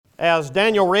As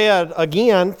Daniel read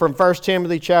again from 1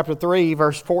 Timothy chapter 3,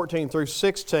 verse 14 through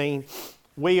 16,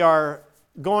 we are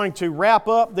going to wrap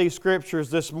up these scriptures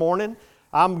this morning.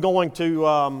 I'm going to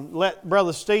let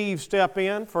Brother Steve step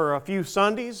in for a few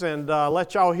Sundays and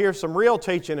let y'all hear some real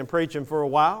teaching and preaching for a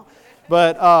while.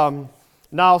 But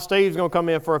now Steve's going to come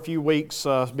in for a few weeks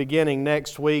beginning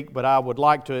next week, but I would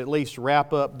like to at least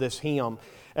wrap up this hymn.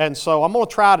 And so I'm going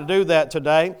to try to do that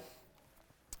today.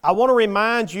 I want to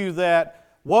remind you that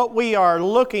what we are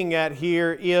looking at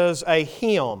here is a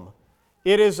hymn.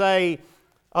 It is a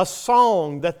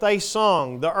song that they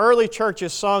sung. The early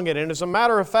churches sung it. And as a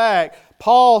matter of fact,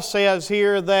 Paul says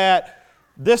here that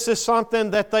this is something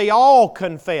that they all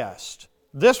confessed.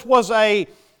 This was a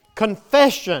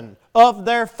confession of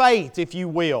their faith, if you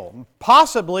will.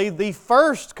 Possibly the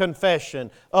first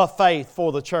confession of faith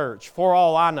for the church, for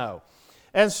all I know.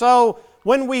 And so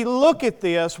when we look at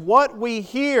this, what we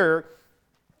hear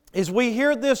is we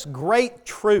hear this great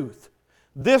truth,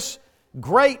 this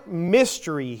great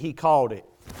mystery, he called it.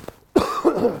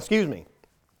 Excuse me.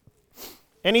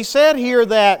 And he said here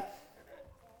that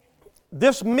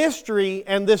this mystery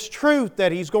and this truth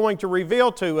that he's going to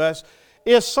reveal to us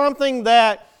is something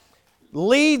that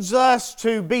leads us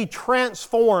to be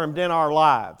transformed in our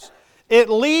lives. It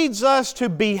leads us to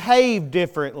behave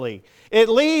differently. It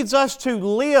leads us to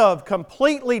live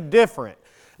completely different.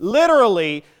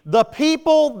 Literally, the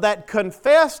people that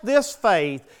confess this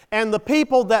faith and the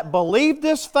people that believe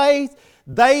this faith,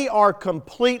 they are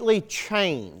completely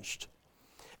changed.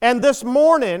 And this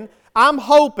morning, I'm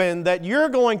hoping that you're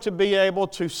going to be able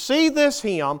to see this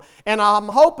hymn, and I'm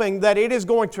hoping that it is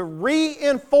going to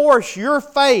reinforce your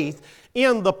faith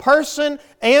in the person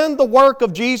and the work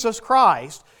of Jesus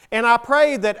Christ. And I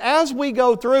pray that as we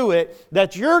go through it,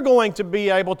 that you're going to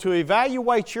be able to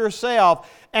evaluate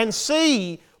yourself and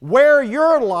see where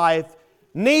your life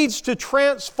needs to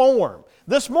transform.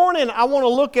 This morning, I want to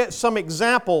look at some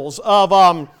examples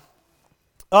of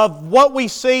what we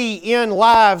see in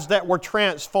lives that were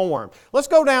transformed. Let's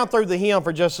go down through the hymn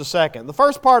for just a second. The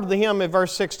first part of the hymn in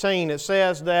verse 16, it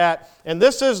says that, and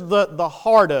this is the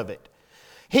heart of it,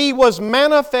 He was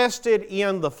manifested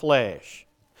in the flesh.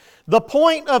 The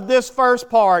point of this first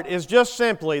part is just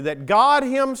simply that God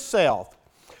Himself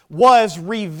was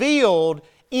revealed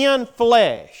in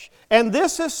flesh. And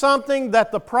this is something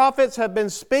that the prophets have been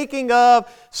speaking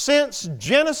of since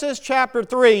Genesis chapter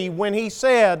 3 when He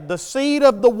said the seed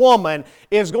of the woman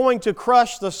is going to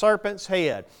crush the serpent's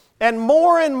head. And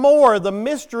more the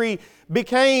mystery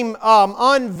became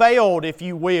unveiled, if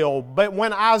you will. But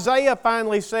when Isaiah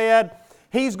finally said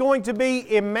He's going to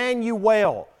be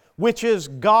Emmanuel, which is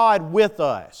God with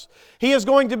us. He is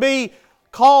going to be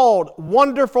called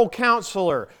Wonderful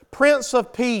Counselor, Prince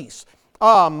of Peace,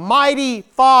 Mighty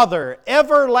Father,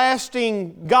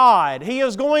 Everlasting God. He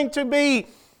is going to be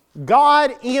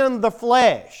God in the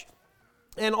flesh.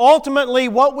 And ultimately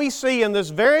what we see in this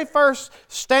very first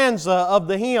stanza of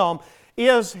the hymn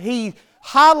is he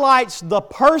highlights the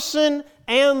person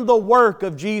and the work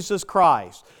of Jesus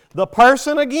Christ. The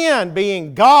person again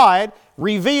being God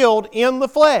revealed in the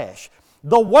flesh.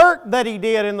 The work that He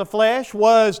did in the flesh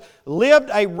was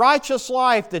lived a righteous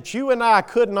life that you and I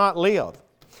could not live.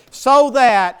 So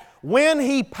that when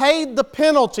He paid the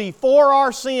penalty for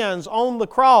our sins on the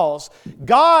cross,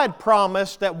 God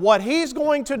promised that what He's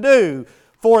going to do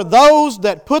for those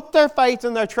that put their faith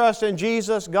and their trust in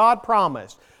Jesus, God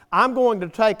promised, I'm going to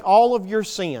take all of your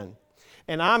sin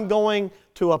and I'm going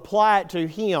to apply it to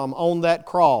Him on that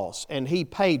cross, and He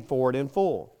paid for it in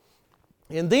full.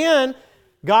 And then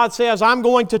God says, I'm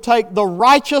going to take the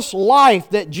righteous life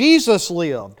that Jesus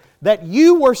lived, that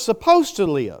you were supposed to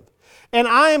live, and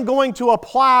I am going to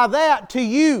apply that to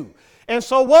you. And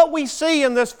so what we see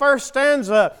in this first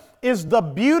stanza is the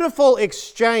beautiful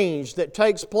exchange that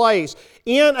takes place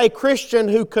in a Christian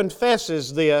who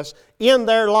confesses this in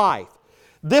their life.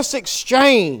 This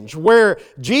exchange where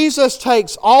Jesus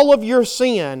takes all of your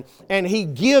sin and He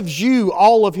gives you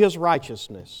all of His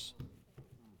righteousness.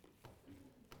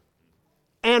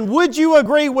 And would you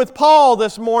agree with Paul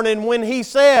this morning when he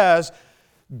says,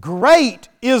 great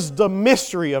is the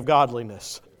mystery of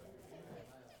godliness?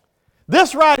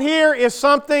 This right here is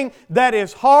something that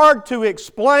is hard to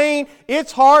explain.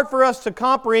 It's hard for us to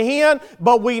comprehend,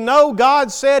 but we know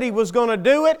God said He was going to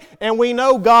do it, and we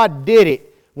know God did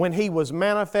it when He was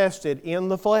manifested in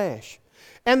the flesh.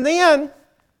 And then,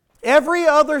 every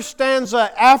other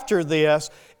stanza after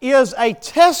this is a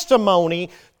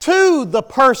testimony to the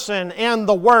person and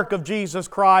the work of Jesus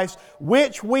Christ,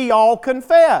 which we all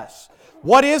confess.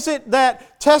 What is it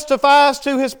that testifies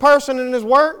to His person and His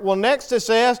work? Well, next it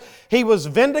says, He was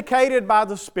vindicated by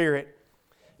the Spirit.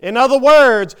 In other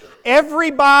words,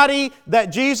 everybody that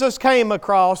Jesus came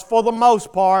across, for the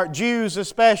most part, Jews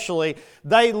especially,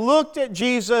 they looked at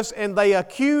Jesus and they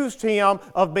accused Him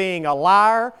of being a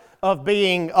liar, of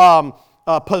being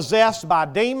possessed by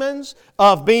demons,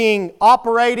 of being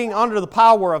operating under the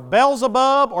power of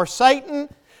Beelzebub or Satan.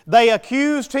 They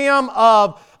accused Him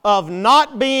of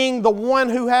not being the one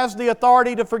who has the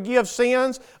authority to forgive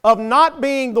sins, of not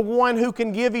being the one who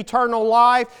can give eternal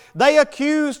life. They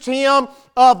accused Him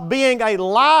of being a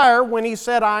liar when He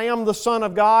said, I am the Son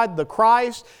of God, the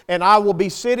Christ, and I will be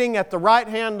sitting at the right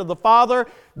hand of the Father.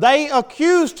 They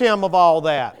accused Him of all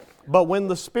that. But when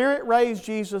the Spirit raised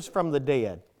Jesus from the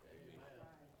dead,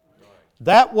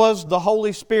 that was the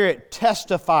Holy Spirit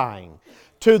testifying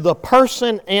to the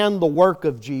person and the work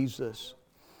of Jesus.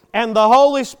 And the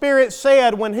Holy Spirit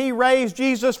said when He raised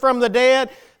Jesus from the dead,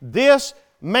 this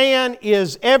man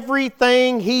is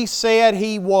everything He said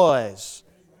He was.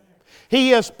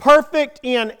 He is perfect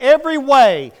in every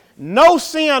way, no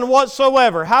sin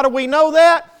whatsoever. How do we know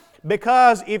that?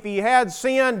 Because if He had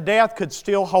sin, death could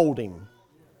still hold Him.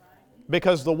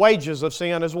 Because the wages of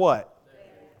sin is what?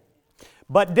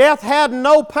 But death had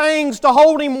no pangs to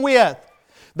hold Him with.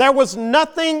 There was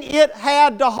nothing it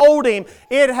had to hold Him.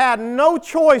 It had no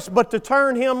choice but to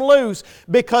turn Him loose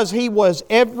because He was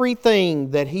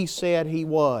everything that He said He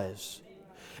was.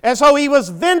 And so He was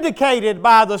vindicated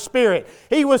by the Spirit.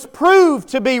 He was proved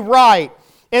to be right.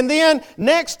 And then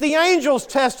next the angels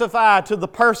testify to the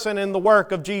person and the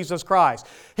work of Jesus Christ.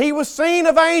 He was seen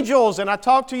of angels, and I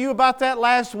talked to you about that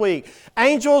last week.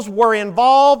 Angels were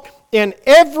involved in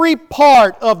every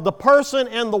part of the person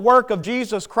and the work of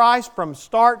Jesus Christ from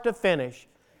start to finish.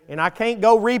 And I can't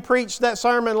go re-preach that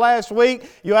sermon last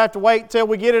week. You'll have to wait till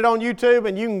we get it on YouTube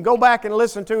and you can go back and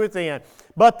listen to it then.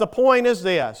 But the point is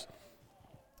this.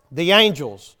 The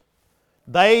angels,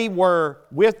 they were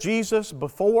with Jesus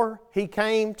before He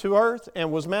came to earth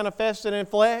and was manifested in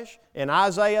flesh. In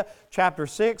Isaiah chapter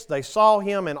 6, they saw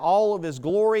Him in all of His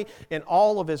glory, in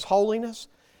all of His holiness.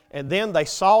 And then they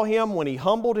saw Him when He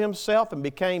humbled Himself and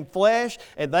became flesh.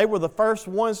 And they were the first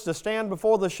ones to stand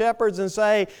before the shepherds and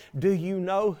say, do you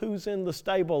know who's in the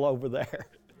stable over there?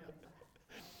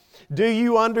 Do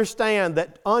you understand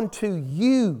that unto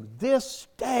you this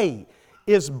day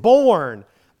is born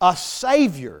a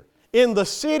Savior in the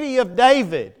city of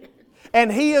David?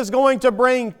 And He is going to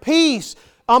bring peace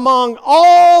among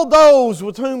all those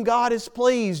with whom God is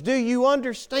pleased. Do you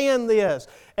understand this?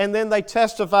 And then they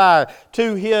testify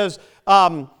to His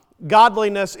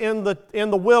godliness in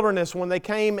the wilderness when they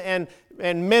came and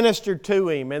ministered to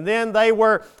Him. And then they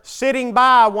were sitting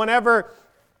by whenever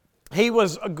He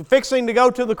was fixing to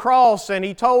go to the cross, and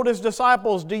He told His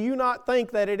disciples, do you not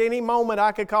think that at any moment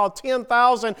I could call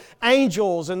 10,000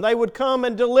 angels and they would come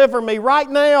and deliver me right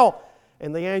now?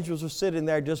 And the angels were sitting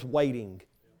there just waiting.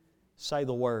 Say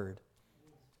the word.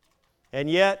 And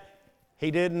yet, He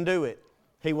didn't do it.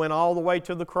 He went all the way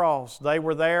to the cross. They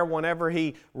were there whenever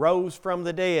He rose from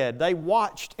the dead. They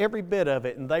watched every bit of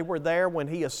it, and they were there when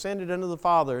He ascended into the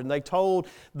Father. And they told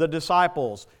the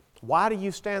disciples, why do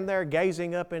you stand there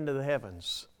gazing up into the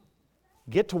heavens?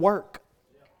 Get to work.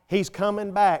 He's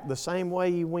coming back the same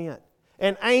way He went.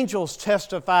 And angels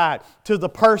testified to the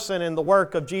person and the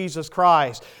work of Jesus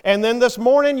Christ. And then this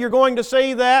morning you're going to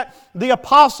see that the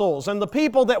apostles and the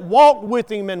people that walked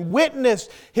with Him and witnessed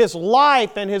His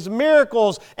life and His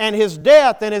miracles and His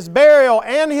death and His burial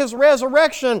and His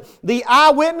resurrection, the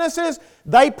eyewitnesses,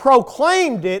 they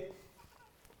proclaimed it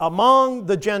among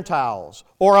the Gentiles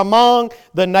or among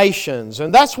the nations.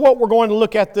 And that's what we're going to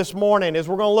look at this morning, is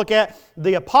we're going to look at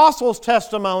the apostles'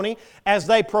 testimony as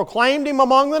they proclaimed Him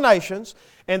among the nations.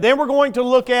 And then we're going to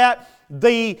look at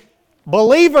the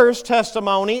believers'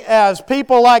 testimony as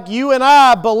people like you and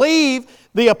I believe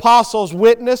the apostles'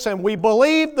 witness and we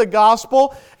believe the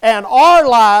gospel, and our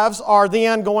lives are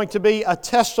then going to be a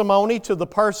testimony to the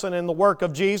person and the work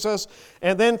of Jesus.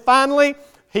 And then finally,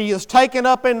 He is taken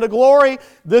up into glory.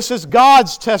 This is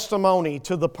God's testimony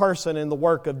to the person and the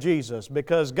work of Jesus,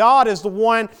 because God is the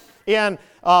one in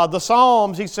the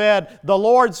Psalms. He said, the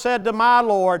Lord said to my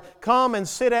Lord, come and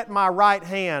sit at my right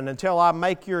hand until I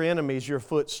make your enemies your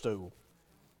footstool.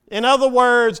 In other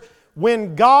words,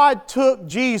 when God took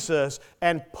Jesus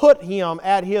and put Him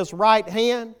at His right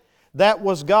hand, that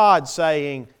was God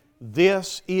saying,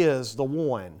 this is the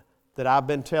one that I've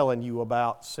been telling you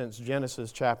about since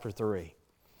Genesis chapter 3.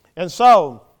 And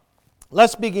so,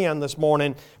 let's begin this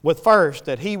morning with first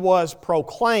that He was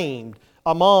proclaimed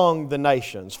among the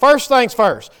nations. First things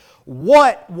first,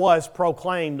 what was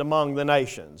proclaimed among the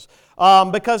nations?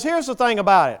 Because here's the thing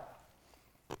about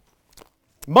it.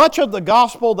 Much of the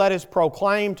gospel that is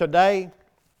proclaimed today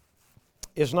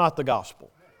is not the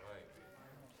gospel.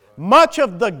 Much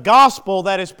of the gospel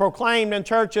that is proclaimed in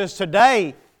churches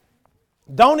today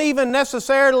don't even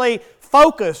necessarily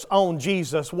focus on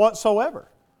Jesus whatsoever.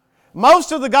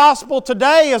 Most of the gospel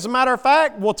today, as a matter of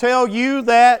fact, will tell you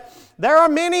that there are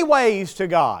many ways to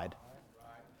God.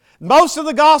 Most of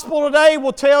the gospel today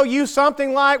will tell you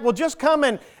something like, well, just come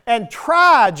and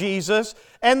try Jesus,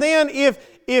 and then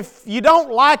if you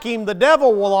don't like Him, the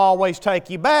devil will always take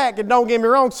you back. And don't get me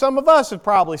wrong, some of us have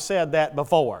probably said that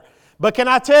before. But can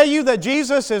I tell you that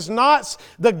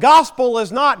the gospel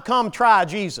is not come try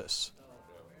Jesus.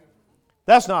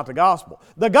 That's not the gospel.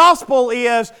 The gospel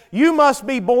is you must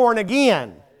be born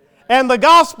again. And the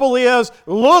gospel is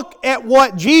look at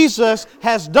what Jesus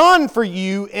has done for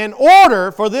you in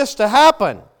order for this to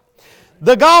happen.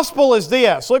 The gospel is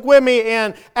this. Look with me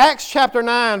in Acts chapter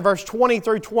 9, verse 20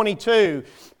 through 22.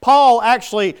 Paul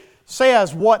actually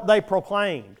says what they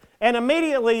proclaimed. And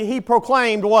immediately he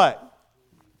proclaimed what?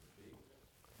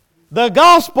 The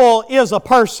gospel is a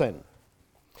person.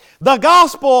 The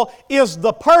gospel is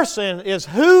the person, is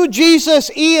who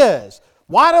Jesus is.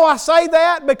 Why do I say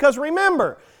that? Because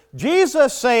remember,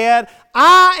 Jesus said,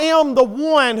 I am the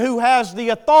one who has the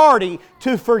authority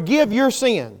to forgive your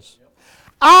sins.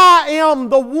 I am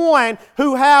the one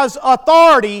who has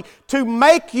authority to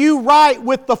make you right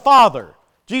with the Father.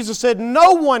 Jesus said,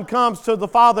 no one comes to the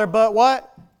Father but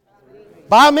what?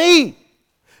 By me.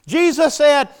 Jesus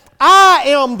said, I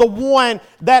am the one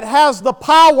that has the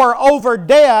power over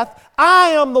death. I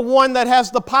am the one that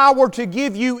has the power to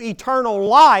give you eternal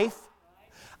life.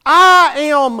 I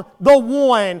am the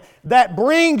one that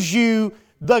brings you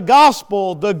the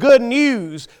gospel, the good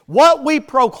news. What we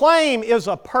proclaim is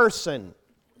a person.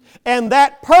 And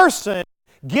that person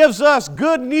gives us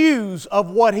good news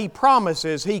of what He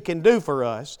promises He can do for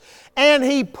us. And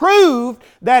He proved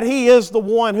that He is the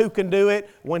one who can do it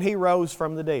when He rose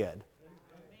from the dead.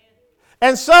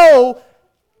 And so,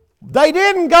 they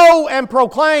didn't go and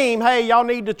proclaim, hey, y'all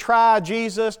need to try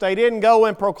Jesus. They didn't go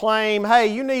and proclaim, hey,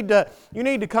 you need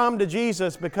to come to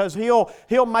Jesus because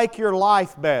He'll make your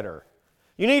life better.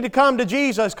 You need to come to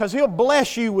Jesus because He'll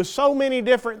bless you with so many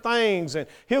different things, and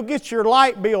He'll get your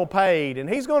light bill paid, and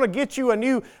He's going to get you a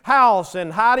new house,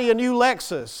 and Heidi a new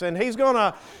Lexus, and He's going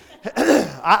to...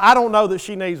 I don't know that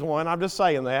she needs one, I'm just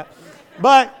saying that.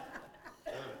 But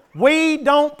we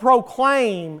don't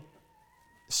proclaim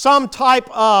some type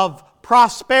of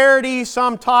prosperity,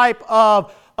 some type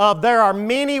of there are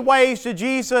many ways to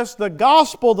Jesus. The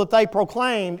gospel that they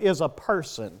proclaimed is a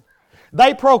person.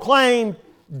 They proclaimed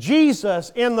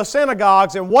Jesus in the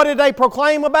synagogues, and what did they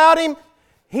proclaim about Him?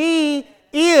 He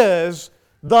is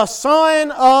the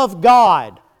Son of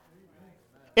God.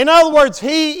 In other words,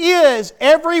 He is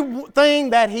everything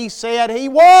that He said He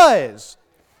was.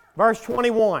 Verse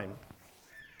 21.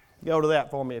 Go to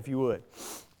that for me if you would.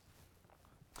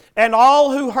 And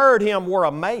all who heard Him were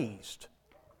amazed.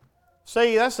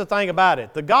 See, that's the thing about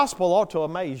it. The gospel ought to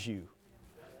amaze you.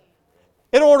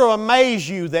 It ought to amaze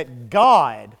you that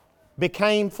God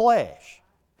became flesh.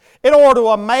 It ought to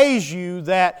amaze you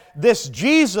that this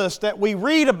Jesus that we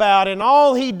read about and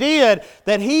all He did,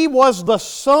 that He was the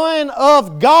Son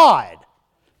of God.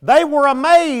 They were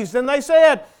amazed and they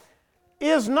said,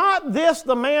 is not this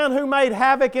the man who made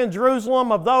havoc in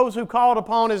Jerusalem of those who called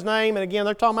upon His name? And again,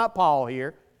 they're talking about Paul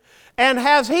here. And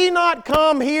has He not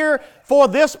come here for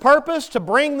this purpose, to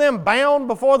bring them bound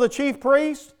before the chief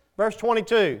priest? Verse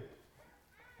 22.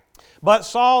 But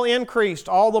Saul increased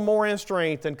all the more in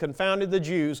strength and confounded the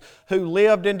Jews who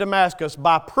lived in Damascus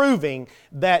by proving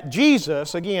that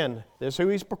Jesus, again, this is who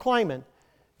he's proclaiming,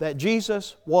 that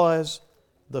Jesus was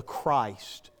the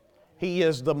Christ. He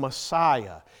is the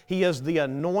Messiah. He is the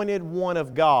anointed one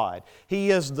of God. He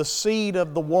is the seed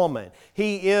of the woman.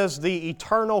 He is the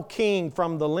eternal King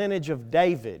from the lineage of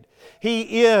David.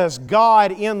 He is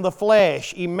God in the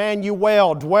flesh,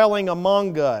 Emmanuel, dwelling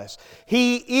among us.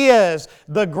 He is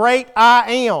the great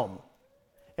I am.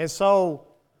 And so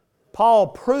Paul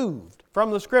proved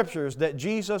from the Scriptures that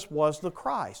Jesus was the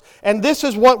Christ. And this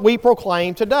is what we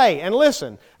proclaim today. And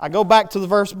listen, I go back to the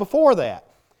verse before that.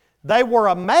 They were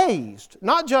amazed,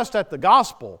 not just at the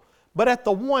gospel, but at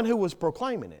the one who was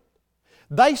proclaiming it.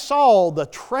 They saw the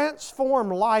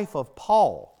transformed life of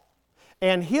Paul,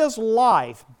 and his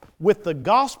life with the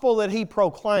gospel that he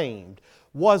proclaimed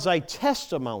was a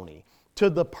testimony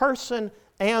to the person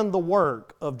and the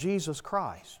work of Jesus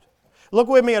Christ. Look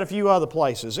with me at a few other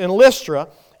places. In Lystra,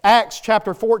 Acts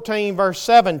chapter 14, verse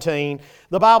 17,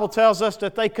 the Bible tells us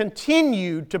that they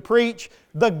continued to preach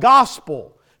the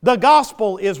gospel. The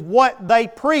gospel is what they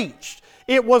preached.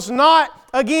 It was not,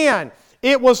 again,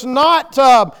 It was not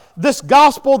this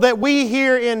gospel that we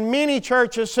hear in many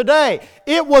churches today.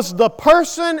 It was the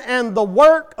person and the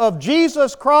work of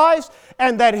Jesus Christ,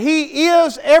 and that He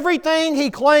is everything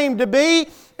He claimed to be,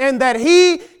 and that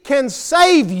He can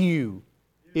save you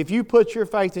if you put your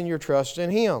faith and your trust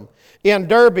in Him. In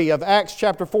Derby of Acts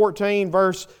chapter 14,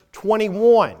 verse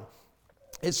 21,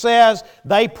 it says,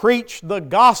 they preached the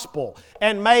gospel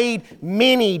and made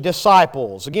many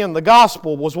disciples. Again, the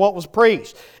gospel was what was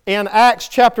preached. In Acts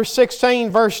chapter 16,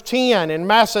 verse 10, in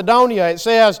Macedonia, it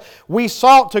says, we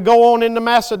sought to go on into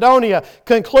Macedonia,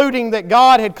 concluding that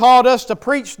God had called us to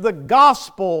preach the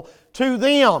gospel to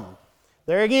them.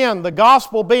 There again, the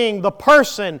gospel being the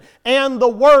person and the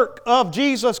work of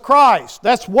Jesus Christ.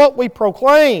 That's what we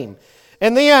proclaim.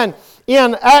 And then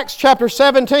in Acts chapter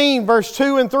 17, verse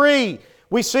 2 and 3,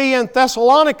 we see in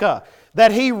Thessalonica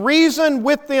that he reasoned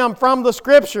with them from the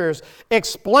Scriptures,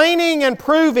 explaining and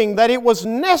proving that it was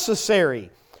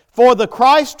necessary for the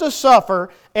Christ to suffer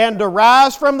and to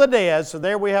rise from the dead. So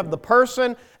there we have the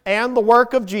person and the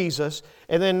work of Jesus.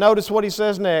 And then notice what he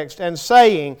says next, and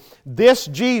saying, this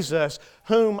Jesus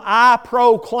whom I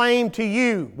proclaim to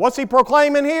you. What's he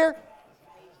proclaiming here?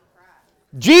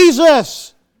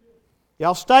 Jesus.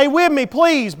 Y'all stay with me,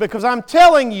 please, because I'm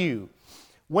telling you,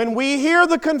 when we hear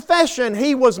the confession,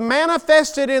 He was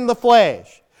manifested in the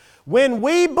flesh. When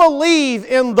we believe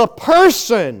in the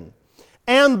person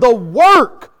and the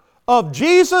work of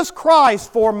Jesus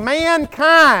Christ for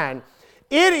mankind,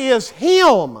 it is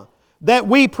Him that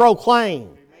we proclaim.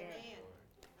 Amen.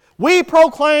 We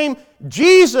proclaim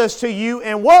Jesus to you,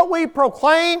 and what we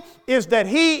proclaim is that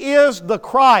He is the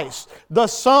Christ, the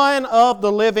Son of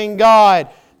the living God.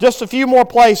 Just a few more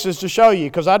places to show you,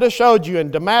 because I just showed you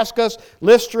in Damascus,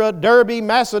 Lystra, Derbe,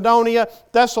 Macedonia,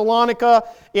 Thessalonica.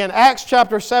 In Acts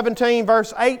chapter 17,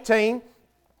 verse 18,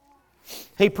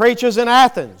 he preaches in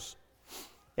Athens.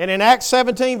 And in Acts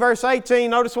 17, verse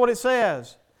 18, notice what it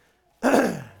says.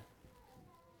 Go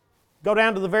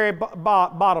down to the very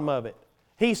bottom of it.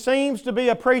 He seems to be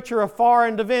a preacher of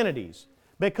foreign divinities,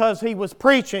 because he was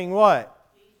preaching what?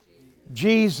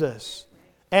 Jesus.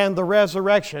 And the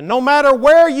resurrection. No matter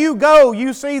where you go,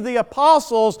 you see the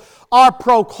apostles are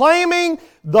proclaiming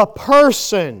the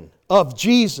person of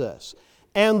Jesus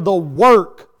and the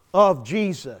work of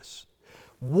Jesus.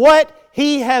 What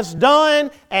He has done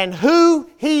and who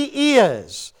He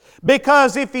is.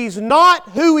 Because if He's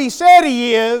not who He said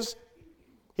He is,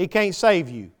 He can't save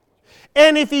you.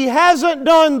 And if He hasn't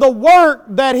done the work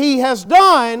that He has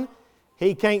done,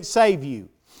 He can't save you.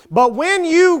 But when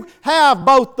you have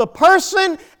both the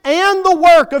person and the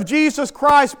work of Jesus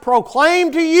Christ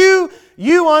proclaimed to you,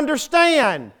 you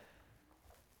understand,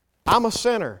 I'm a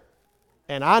sinner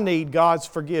and I need God's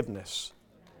forgiveness.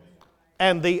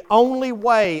 And the only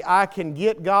way I can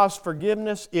get God's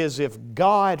forgiveness is if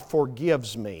God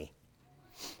forgives me.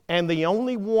 And the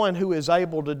only one who is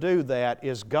able to do that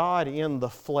is God in the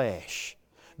flesh,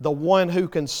 the one who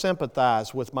can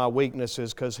sympathize with my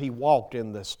weaknesses because He walked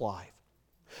in this life.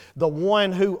 The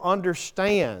one who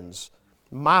understands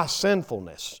my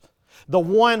sinfulness. The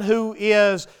one who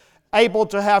is able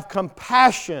to have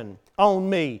compassion on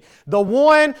me. The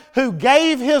one who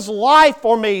gave His life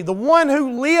for me. The one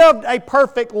who lived a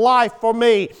perfect life for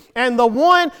me. And the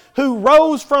one who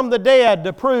rose from the dead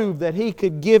to prove that He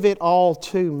could give it all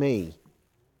to me.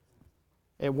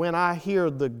 And when I hear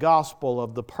the gospel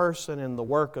of the person and the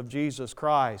work of Jesus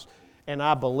Christ, and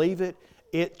I believe it,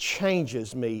 it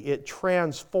changes me, it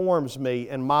transforms me,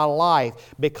 and my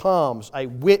life becomes a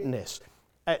witness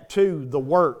to the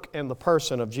work and the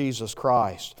person of Jesus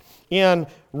Christ. In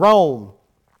Rome,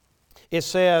 it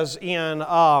says in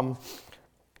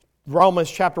Romans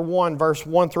chapter 1, verse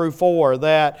 1 through 4,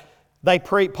 that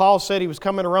Paul said he was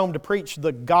coming to Rome to preach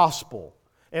the gospel.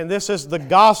 And this is the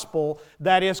gospel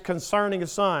that is concerning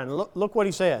His Son. Look what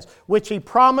he says. Which He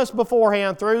promised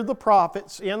beforehand through the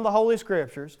prophets in the Holy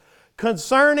Scriptures,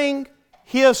 concerning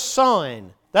His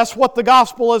Son. That's what the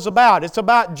gospel is about. It's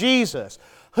about Jesus,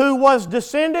 who was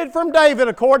descended from David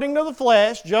according to the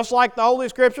flesh, just like the Holy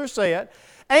Scripture said,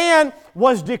 and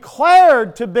was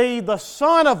declared to be the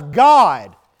Son of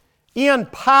God in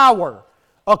power,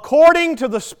 according to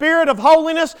the Spirit of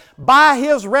holiness by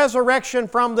His resurrection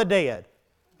from the dead.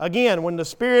 Again, when the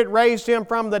Spirit raised Him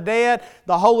from the dead,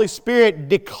 the Holy Spirit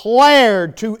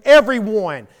declared to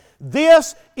everyone,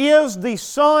 this is the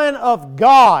Son of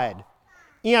God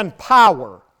in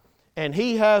power, and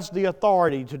He has the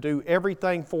authority to do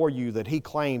everything for you that He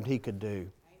claimed He could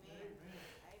do.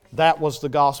 That was the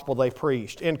gospel they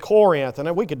preached. In Corinth,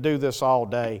 and we could do this all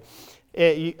day,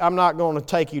 I'm not going to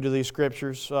take you to these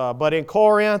scriptures, but in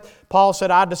Corinth, Paul said,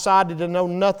 I decided to know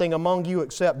nothing among you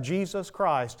except Jesus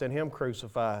Christ and Him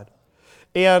crucified.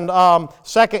 In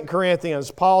 2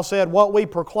 Corinthians, Paul said, what we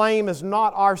proclaim is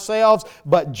not ourselves,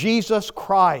 but Jesus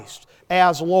Christ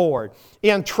as Lord.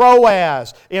 In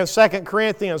Troas, in 2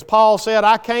 Corinthians, Paul said,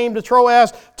 I came to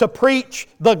Troas to preach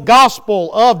the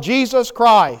gospel of Jesus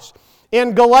Christ.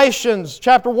 In Galatians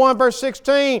chapter 1, verse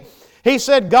 16, he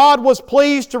said, God was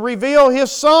pleased to reveal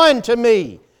His Son to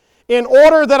me in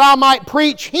order that I might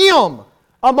preach Him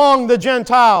among the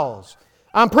Gentiles.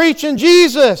 I'm preaching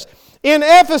Jesus. In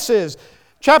Ephesus,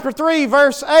 chapter 3,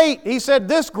 verse 8, he said,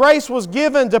 this grace was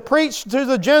given to preach to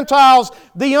the Gentiles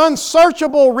the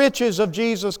unsearchable riches of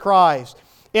Jesus Christ.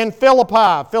 In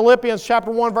Philippians chapter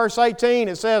 1, verse 18,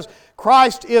 it says,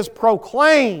 Christ is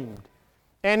proclaimed,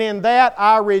 and in that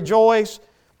I rejoice.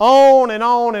 On and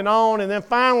on and on. And then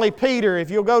finally, Peter,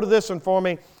 if you'll go to this one for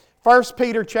me, 1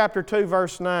 Peter chapter 2,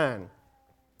 verse 9.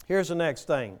 Here's the next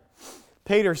thing.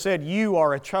 Peter said, you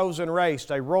are a chosen race,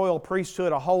 a royal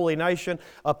priesthood, a holy nation,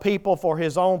 a people for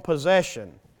His own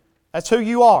possession. That's who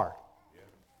you are.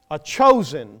 A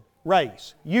chosen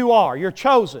race. You are. You're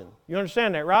chosen. You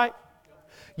understand that, right?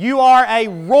 You are a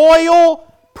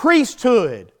royal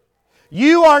priesthood.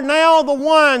 You are now the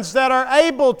ones that are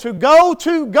able to go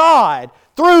to God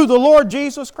through the Lord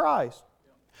Jesus Christ.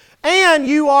 And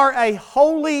you are a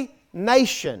holy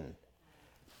nation.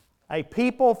 A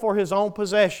people for His own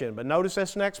possession. But notice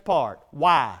this next part.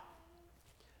 Why?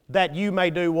 That you may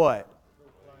do what?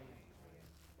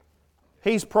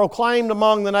 He's proclaimed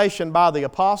among the nation by the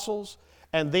apostles.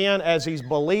 And then as He's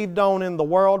believed on in the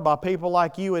world by people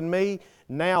like you and me,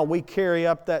 now we carry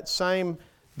up that same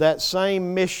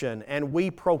mission, and we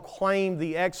proclaim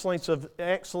the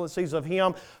excellencies of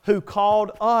Him who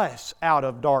called us out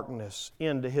of darkness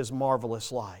into His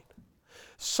marvelous light.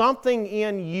 Something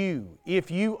in you,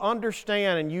 if you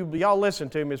understand, and y'all listen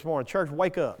to me this morning, church,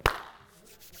 wake up.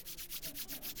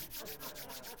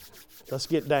 Let's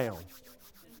get down.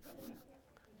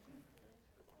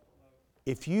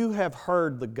 If you have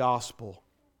heard the gospel,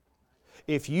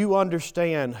 if you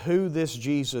understand who this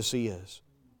Jesus is,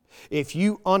 if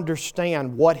you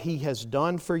understand what He has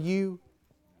done for you,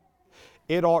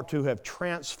 it ought to have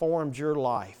transformed your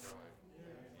life.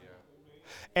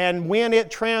 And when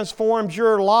it transforms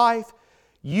your life,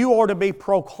 you ought to be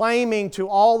proclaiming to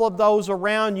all of those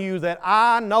around you that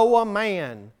I know a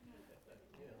man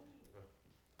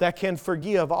that can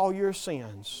forgive all your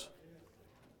sins.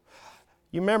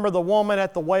 You remember the woman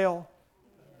at the well?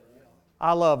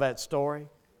 I love that story.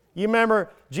 You remember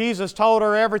Jesus told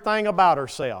her everything about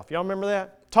herself. Y'all remember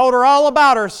that? Told her all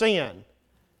about her sin.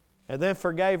 And then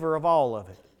forgave her of all of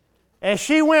it. And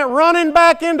she went running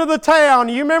back into the town.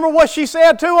 You remember what she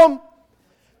said to him?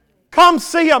 Come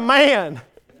see a man.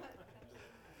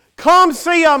 Come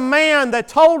see a man that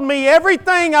told me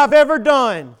everything I've ever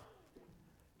done.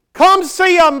 Come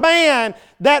see a man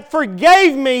that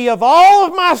forgave me of all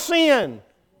of my sin.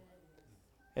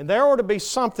 And there ought to be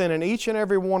something in each and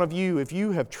every one of you, if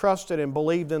you have trusted and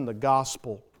believed in the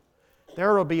gospel,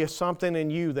 there will be something in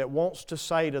you that wants to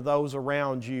say to those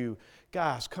around you,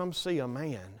 guys, come see a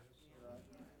man.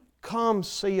 Come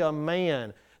see a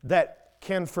man that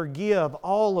can forgive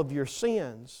all of your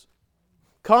sins.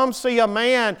 Come see a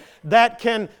man that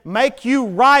can make you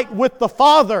right with the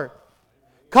Father.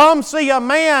 Come see a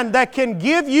man that can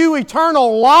give you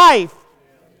eternal life.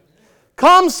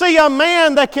 Come see a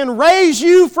man that can raise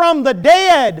you from the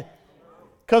dead.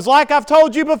 Because like I've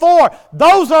told you before,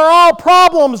 those are all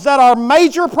problems that are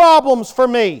major problems for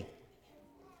me.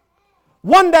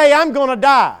 One day I'm going to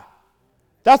die.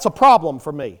 That's a problem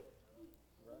for me.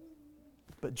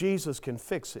 But Jesus can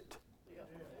fix it.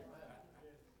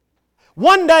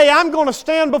 One day I'm going to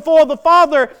stand before the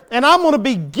Father and I'm going to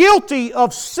be guilty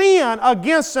of sin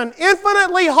against an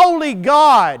infinitely holy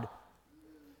God.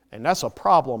 And that's a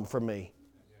problem for me.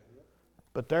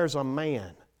 But there's a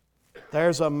man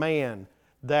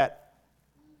that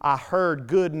I heard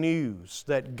good news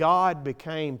that God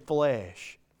became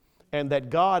flesh and that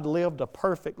God lived a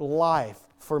perfect life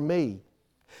for me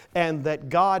and that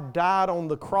God died on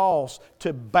the cross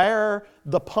to bear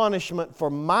the punishment for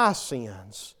my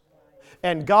sins.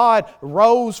 And God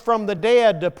rose from the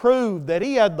dead to prove that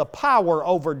He had the power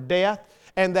over death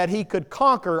and that He could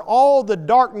conquer all the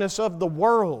darkness of the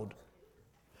world.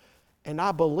 And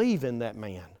I believe in that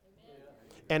man.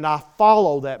 And I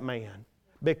follow that man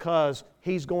because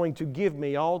He's going to give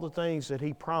me all the things that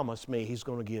He promised me He's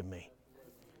going to give me.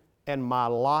 And my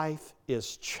life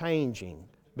is changing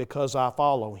because I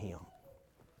follow Him.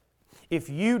 if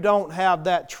you don't have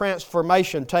that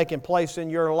transformation taking place in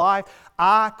your life,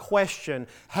 I question,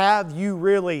 have you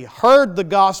really heard the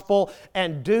gospel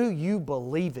and do you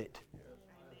believe it?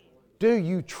 Do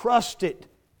you trust it?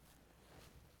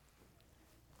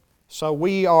 So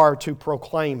we are to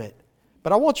proclaim it.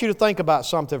 But I want you to think about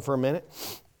something for a minute.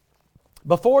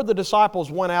 Before the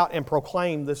disciples went out and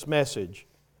proclaimed this message,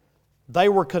 they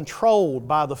were controlled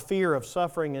by the fear of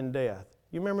suffering and death.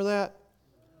 You remember that?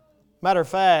 Matter of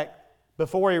fact,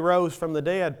 before He rose from the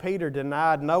dead, Peter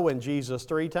denied knowing Jesus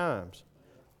 3 times.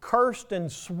 Cursed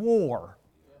and swore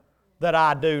that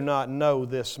I do not know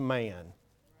this man.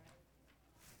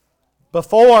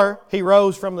 Before He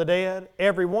rose from the dead,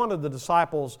 every one of the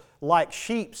disciples, like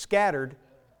sheep, scattered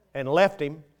and left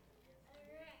Him,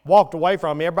 walked away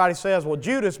from Him. Everybody says, well,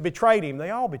 Judas betrayed Him.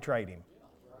 They all betrayed Him.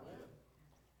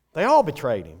 They all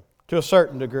betrayed Him to a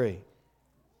certain degree.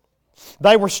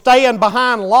 They were staying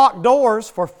behind locked doors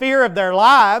for fear of their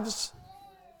lives.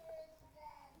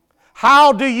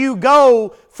 How do you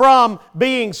go from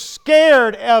being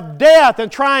scared of death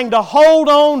and trying to hold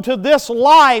on to this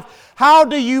life? How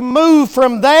do you move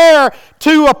from there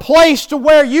to a place to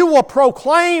where you will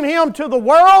proclaim Him to the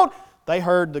world? They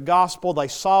heard the gospel, they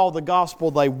saw the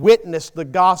gospel, they witnessed the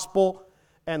gospel,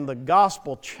 and the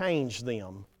gospel changed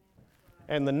them.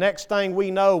 And the next thing we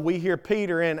know, we hear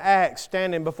Peter in Acts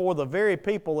standing before the very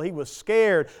people he was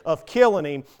scared of killing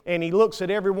him, and he looks at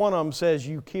every one of them and says,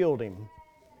 you killed him.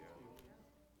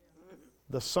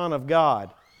 The Son of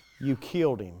God, you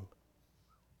killed him.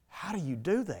 How do you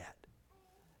do that?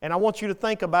 And I want you to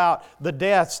think about the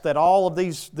deaths that all of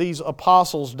these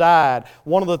apostles died.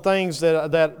 One of the things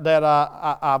that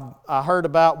I heard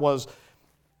about was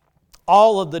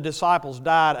all of the disciples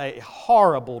died a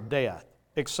horrible death,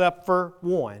 except for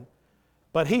one.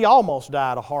 But he almost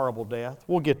died a horrible death.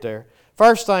 We'll get there.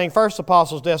 First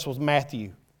apostle's death was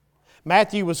Matthew.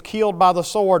 Matthew was killed by the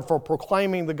sword for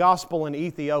proclaiming the gospel in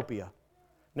Ethiopia.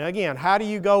 Now again, how do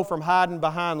you go from hiding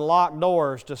behind locked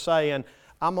doors to saying,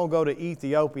 I'm going to go to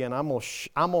Ethiopia and I'm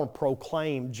going to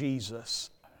proclaim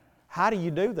Jesus? How do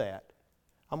you do that?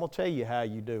 I'm going to tell you how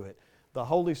you do it. The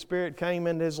Holy Spirit came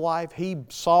into his life. He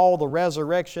saw the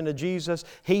resurrection of Jesus.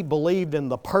 He believed in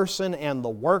the person and the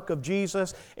work of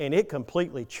Jesus, and it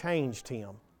completely changed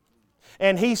him.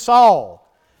 And he saw,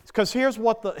 because here's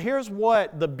what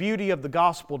the beauty of the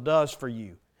gospel does for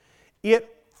you.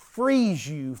 It frees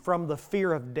you from the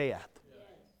fear of death.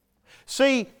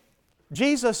 See,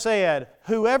 Jesus said,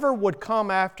 whoever would come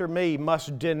after me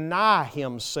must deny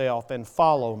himself and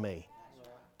follow me.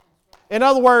 In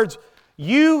other words,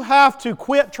 you have to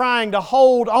quit trying to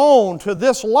hold on to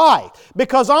this life.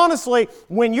 Because honestly,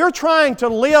 when you're trying to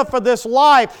live for this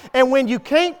life and when you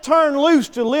can't turn loose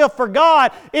to live for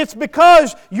God, it's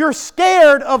because you're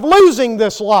scared of losing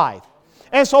this life.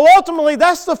 And so ultimately,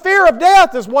 that's the fear of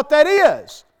death is what that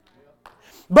is.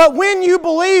 But when you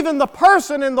believe in the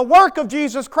person and the work of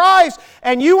Jesus Christ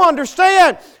and you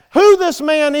understand who this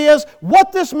man is,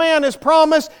 what this man has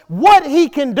promised, what he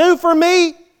can do for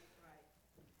me,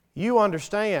 you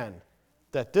understand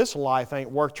that this life ain't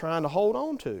worth trying to hold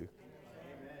on to. Amen.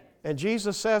 And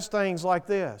Jesus says things like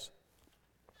this.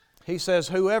 He says,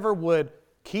 whoever would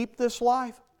keep this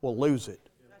life will lose it.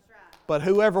 That's right. But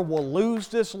whoever will lose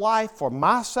this life for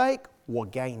my sake will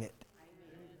gain it.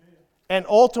 And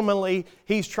ultimately,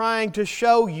 He's trying to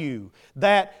show you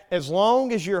that as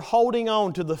long as you're holding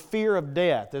on to the fear of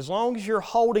death, as long as you're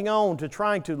holding on to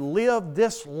trying to live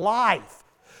this life,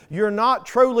 you're not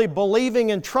truly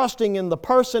believing and trusting in the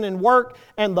person and work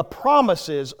and the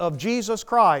promises of Jesus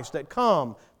Christ that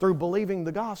come through believing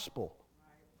the gospel.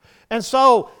 And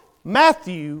so,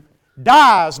 Matthew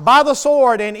dies by the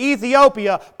sword in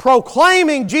Ethiopia,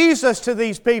 proclaiming Jesus to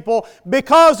these people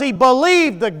because he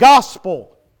believed the gospel.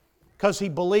 Because he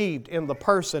believed in the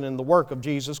person and the work of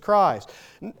Jesus Christ.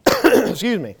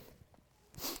 Excuse me.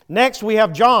 Next we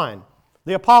have John,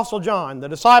 the Apostle John, the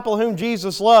disciple whom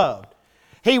Jesus loved.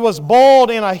 He was boiled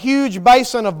in a huge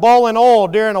basin of boiling oil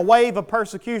during a wave of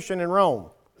persecution in Rome.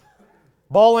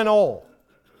 Boiling oil.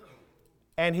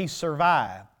 And he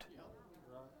survived.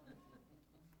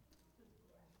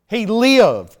 He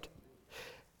lived.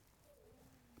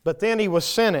 But then he was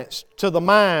sentenced to the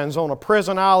mines on a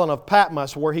prison island of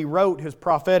Patmos where he wrote his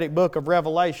prophetic book of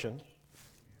Revelation.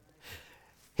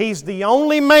 He's the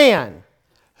only man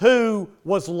who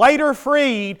was later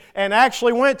freed and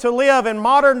actually went to live in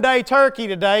modern-day Turkey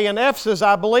today, in Ephesus,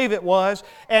 I believe it was,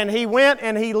 and he went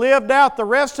and he lived out the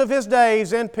rest of his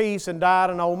days in peace and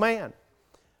died an old man.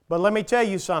 But let me tell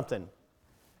you something.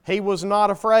 He was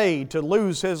not afraid to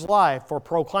lose his life for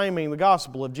proclaiming the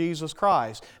gospel of Jesus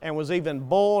Christ and was even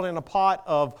boiled in a pot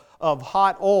of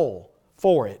hot oil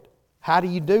for it. How do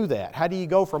you do that? How do you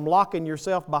go from locking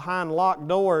yourself behind locked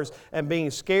doors and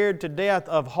being scared to death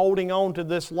of holding on to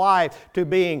this life to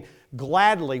being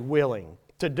gladly willing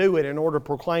to do it in order to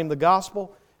proclaim the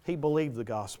gospel? He believed the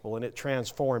gospel and it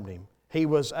transformed him. He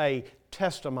was a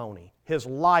testimony. His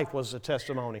life was a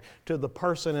testimony to the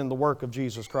person and the work of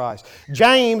Jesus Christ.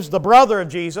 James, the brother of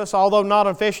Jesus, although not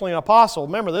officially an apostle,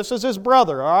 remember this is his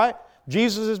brother, all right?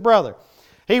 Jesus is his brother.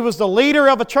 He was the leader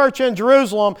of a church in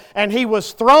Jerusalem, and he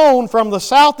was thrown from the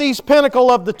southeast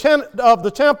pinnacle of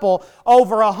the temple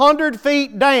over 100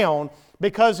 feet down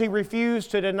because he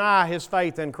refused to deny his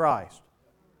faith in Christ.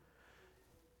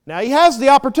 Now he has the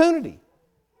opportunity.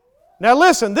 Now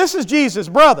listen, this is Jesus'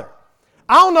 brother.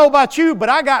 I don't know about you, but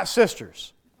I got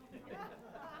sisters.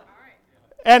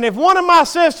 And if one of my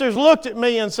sisters looked at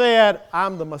me and said,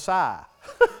 I'm the Messiah,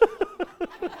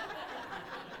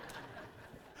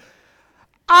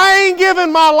 I ain't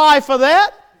giving my life for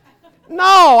that.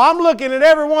 No, I'm looking at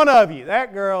every one of you.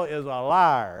 That girl is a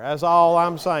liar. That's all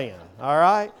I'm saying. All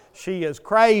right? She is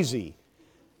crazy.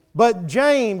 But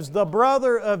James, the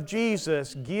brother of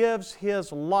Jesus, gives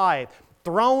his life,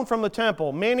 thrown from the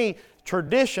temple. Many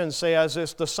tradition says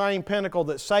it's the same pinnacle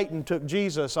that Satan took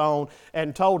Jesus on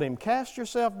and told him, cast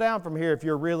yourself down from here if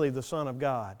you're really the Son of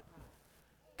God.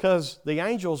 Because the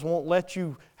angels won't let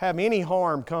you have any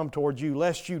harm come towards you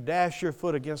lest you dash your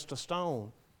foot against a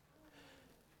stone.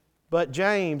 But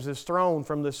James is thrown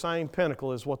from the same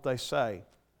pinnacle as what they say.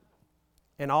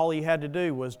 And all he had to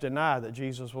do was deny that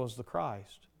Jesus was the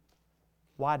Christ.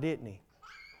 Why didn't he?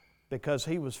 Because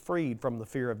he was freed from the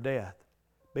fear of death.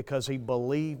 Because he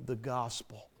believed the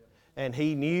gospel. And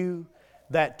he knew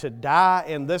that to die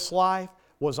in this life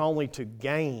was only to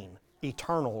gain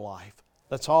eternal life.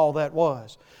 That's all that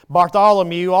was.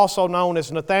 Bartholomew, also known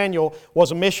as Nathanael,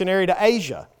 was a missionary to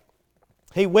Asia.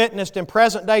 He witnessed in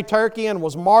present-day Turkey and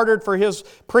was martyred for his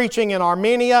preaching in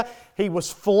Armenia. He was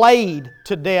flayed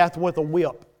to death with a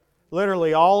whip.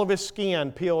 Literally all of his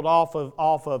skin peeled off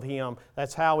of him.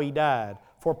 That's how he died,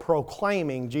 for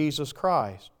proclaiming Jesus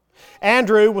Christ.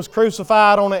 Andrew was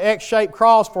crucified on an X-shaped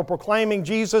cross for proclaiming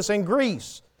Jesus in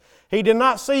Greece. He did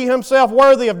not see himself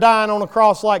worthy of dying on a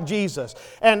cross like Jesus.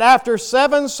 And after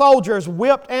 7 soldiers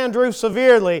whipped Andrew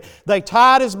severely, they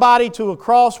tied his body to a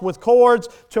cross with cords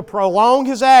to prolong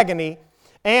his agony.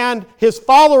 And his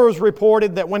followers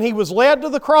reported that when he was led to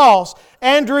the cross,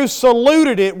 Andrew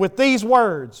saluted it with these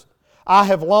words, I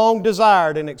have long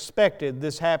desired and expected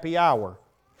this happy hour.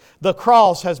 The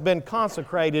cross has been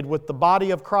consecrated with the body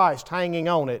of Christ hanging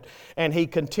on it, and he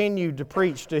continued to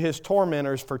preach to his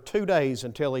tormentors for 2 days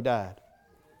until he died.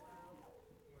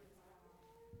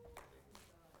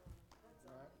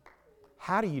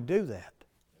 How do you do that?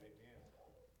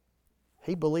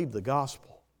 He believed the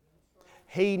gospel.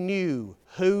 He knew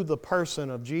who the person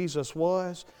of Jesus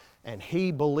was, and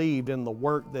he believed in the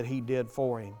work that he did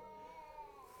for him.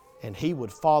 And he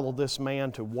would follow this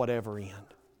man to whatever end.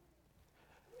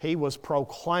 He was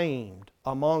proclaimed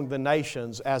among the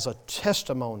nations as a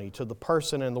testimony to the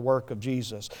person and the work of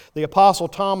Jesus. The Apostle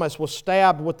Thomas was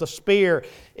stabbed with the spear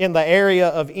in the area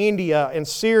of India and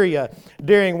Syria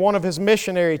during one of his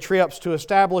missionary trips to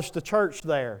establish the church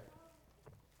there.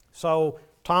 So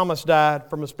Thomas died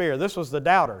from a spear. This was the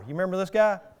doubter. You remember this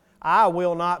guy? I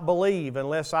will not believe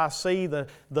unless I see the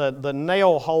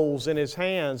nail holes in his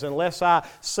hands, unless I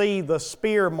see the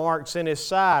spear marks in his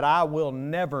side. I will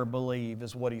never believe,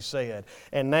 is what he said.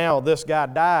 And now this guy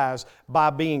dies by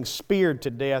being speared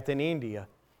to death in India,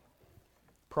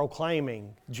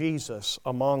 proclaiming Jesus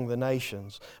among the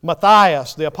nations.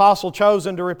 Matthias, the apostle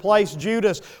chosen to replace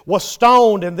Judas, was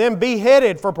stoned and then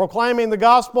beheaded for proclaiming the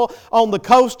gospel on the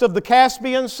coast of the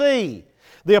Caspian Sea.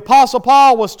 The Apostle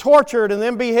Paul was tortured and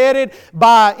then beheaded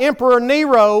by Emperor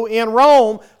Nero in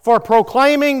Rome for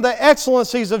proclaiming the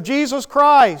excellencies of Jesus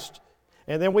Christ.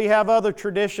 And then we have other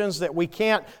traditions that we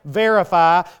can't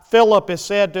verify. Philip is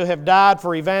said to have died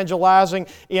for evangelizing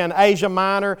in Asia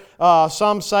Minor.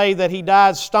 Some say that he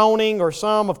died stoning or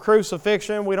some of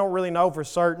crucifixion. We don't really know for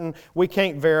certain. We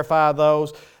can't verify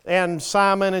those. And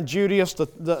Simon and Judas,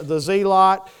 the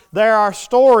zealot. There are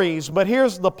stories, but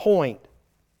here's the point.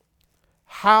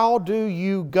 How do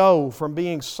you go from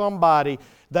being somebody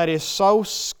that is so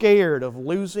scared of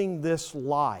losing this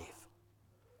life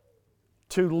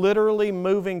to literally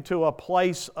moving to a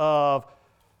place of,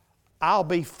 I'll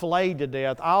be flayed to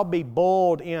death, I'll be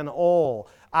boiled in oil,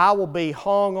 I will be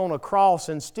hung on a cross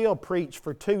and still preach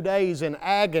for 2 days in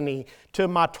agony to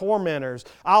my tormentors.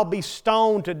 I'll be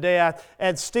stoned to death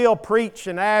and still preach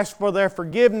and ask for their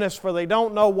forgiveness, for they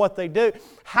don't know what they do.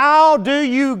 How do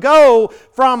you go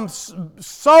from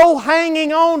so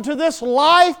hanging on to this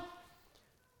life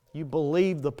You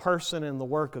believe the person and the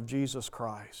work of Jesus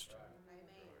Christ.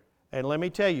 And let me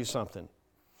tell you something.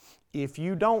 If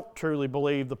you don't truly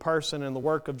believe the person and the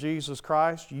work of Jesus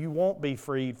Christ, you won't be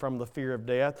freed from the fear of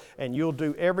death, and you'll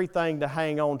do everything to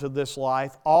hang on to this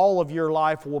life. All of your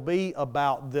life will be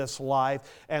about this life,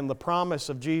 and the promise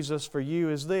of Jesus for you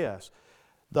is this.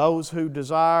 Those who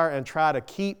desire and try to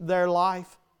keep their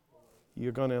life,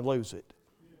 you're going to lose it.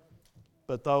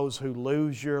 But those who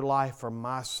lose your life for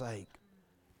my sake,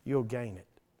 you'll gain it.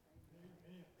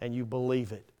 And you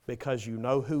believe it because you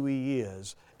know who He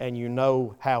is and you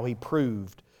know how He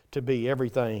proved to be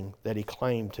everything that He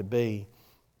claimed to be.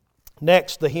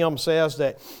 Next, the hymn says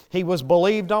that He was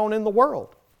believed on in the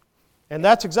world. And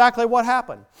that's exactly what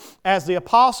happened. As the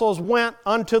apostles went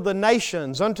unto the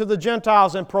nations, unto the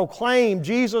Gentiles, and proclaimed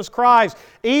Jesus Christ,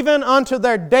 even unto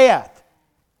their death,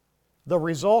 the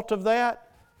result of that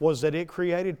was that it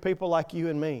created people like you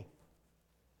and me.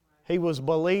 He was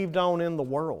believed on in the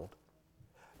world.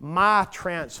 My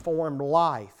transformed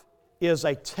life is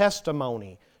a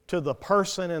testimony to the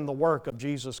person and the work of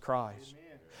Jesus Christ.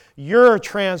 Amen. Your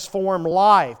transformed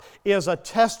life is a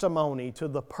testimony to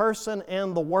the person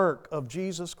and the work of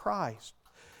Jesus Christ.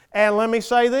 And let me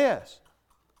say this.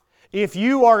 If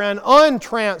you are an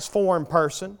untransformed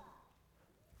person,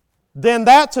 then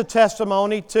that's a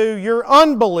testimony to your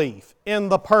unbelief in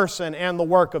the person and the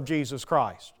work of Jesus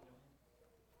Christ.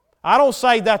 I don't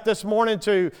say that this morning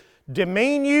to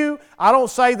demean you. I don't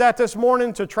say that this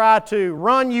morning to try to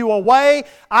run you away.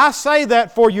 I say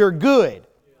that for your good.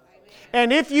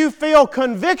 And if you feel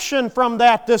conviction from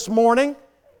that this morning,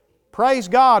 praise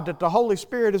God that the Holy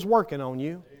Spirit is working on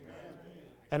you.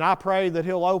 And I pray that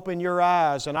He'll open your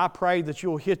eyes, and I pray that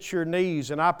you'll hit your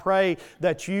knees, and I pray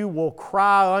that you will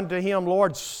cry unto Him,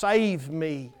 Lord, save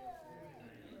me.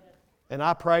 And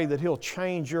I pray that He'll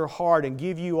change your heart and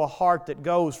give you a heart that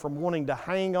goes from wanting to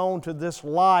hang on to this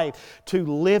life to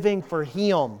living for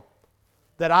Him.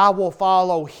 That I will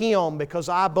follow Him because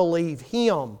I believe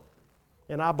Him.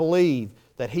 And I believe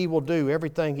that He will do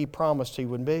everything He promised He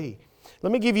would be.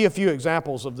 Let me give you a few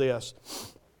examples of this.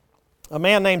 A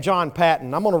man named John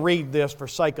Paton. I'm going to read this for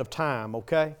sake of time,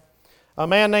 okay? A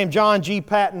man named John G.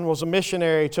 Paton was a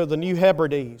missionary to the New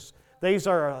Hebrides. These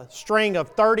are a string of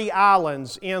 30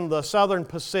 islands in the southern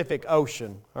Pacific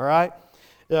Ocean, all right?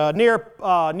 Near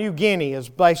New Guinea is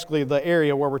basically the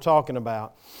area where we're talking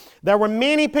about. There were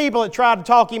many people that tried to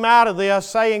talk him out of this,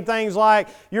 saying things like,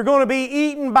 you're going to be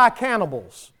eaten by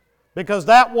cannibals, because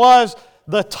that was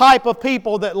the type of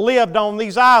people that lived on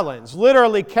these islands,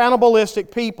 literally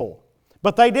cannibalistic people.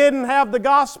 But they didn't have the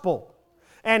gospel.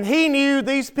 And he knew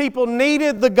these people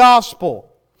needed the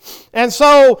gospel. And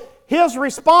so his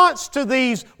response to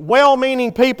these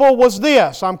well-meaning people was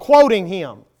this. I'm quoting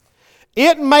him.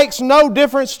 It makes no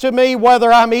difference to me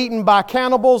whether I'm eaten by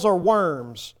cannibals or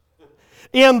worms.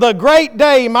 In the great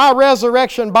day, my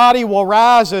resurrection body will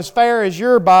rise as fair as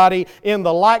your body in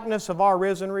the likeness of our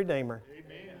risen Redeemer.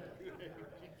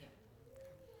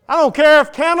 I don't care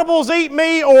if cannibals eat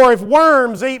me or if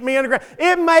worms eat me in the ground.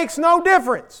 It makes no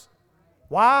difference.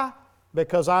 Why?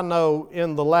 Because I know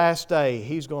in the last day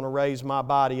He's going to raise my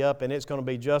body up and it's going to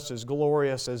be just as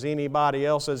glorious as anybody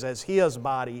else's, as His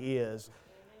body is.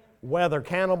 Whether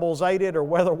cannibals ate it or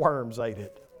whether worms ate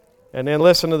it. And then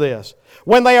listen to this.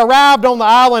 When they arrived on the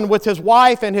island with his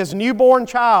wife and his newborn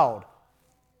child.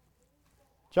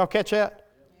 Did y'all catch that?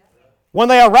 When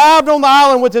they arrived on the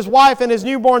island with his wife and his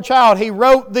newborn child, he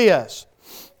wrote this.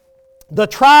 The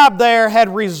tribe there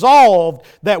had resolved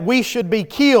that we should be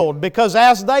killed because,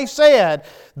 as they said,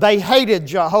 they hated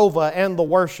Jehovah and the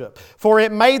worship, for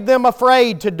it made them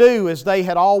afraid to do as they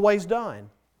had always done.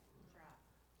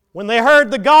 When they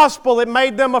heard the gospel, it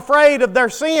made them afraid of their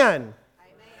sin.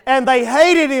 And they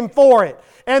hated Him for it.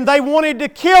 And they wanted to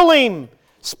kill Him.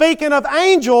 Speaking of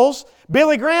angels,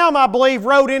 Billy Graham, I believe,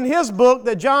 wrote in his book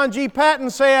that John G. Paton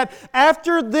said,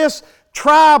 after this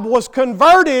tribe was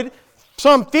converted,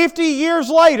 some 50 years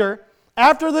later,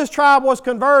 after this tribe was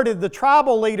converted, the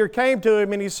tribal leader came to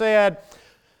him and he said,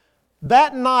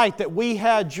 that night that we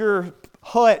had your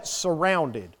hut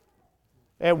surrounded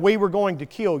and we were going to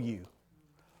kill you,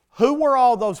 who were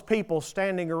all those people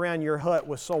standing around your hut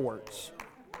with swords?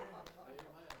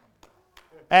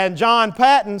 And John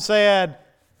Paton said,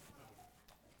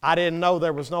 I didn't know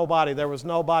there was nobody. There was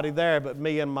nobody there but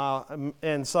me and my...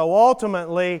 And so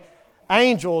ultimately,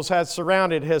 angels had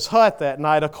surrounded his hut that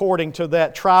night according to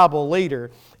that tribal leader.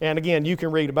 And again, you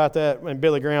can read about that in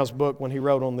Billy Graham's book when he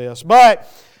wrote on this.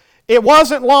 But it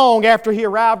wasn't long after he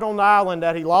arrived on the island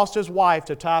that he lost his wife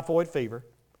to typhoid fever.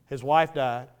 His wife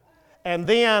died. And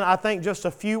then, I think just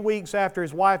a few weeks after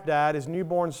his wife died, his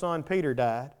newborn son Peter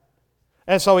died.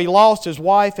 And so he lost his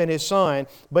wife and his son,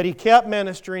 but he kept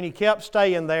ministering, he kept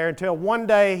staying there until one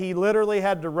day he literally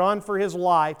had to run for his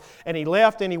life, and he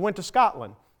left and he went to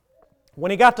Scotland. When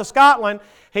he got to Scotland,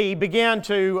 he began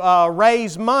to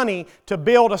raise money to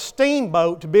build a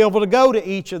steamboat to be able to go to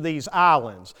each of these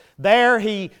islands. There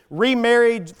he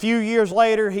remarried. A few years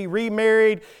later, he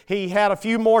remarried. He had a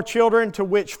few more children, to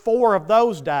which 4 of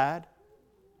those died.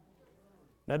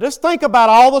 Now just think about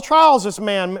all the trials this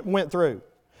man went through.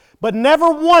 But never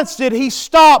once did he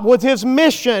stop with his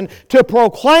mission to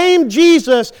proclaim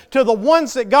Jesus to the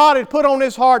ones that God had put on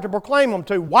his heart to proclaim them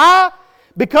to. Why?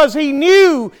 Because he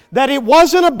knew that it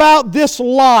wasn't about this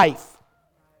life.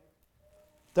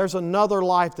 There's another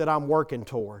life that I'm working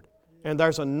toward. And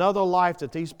there's another life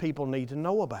that these people need to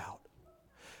know about.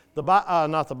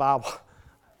 Not the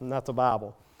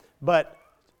Bible. But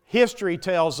history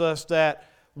tells us that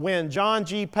when John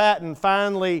G. Patton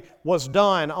finally was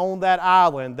done on that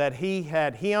island, that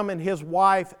him and his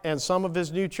wife and some of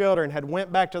his new children had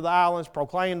went back to the islands,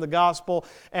 proclaimed the gospel,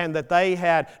 and that they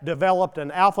had developed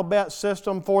an alphabet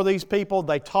system for these people.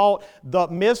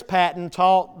 Miss Patton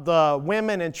taught the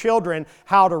women and children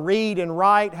how to read and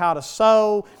write, how to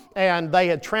sew, and they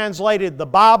had translated the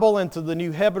Bible into the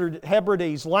New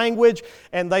Hebrides language.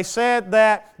 And they said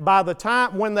that by the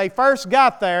time when they first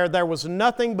got there, there was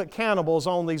nothing but cannibals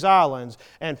on these islands.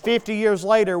 And 50 years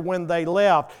later, when they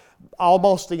left,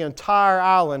 almost the entire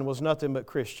island was nothing but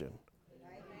Christian.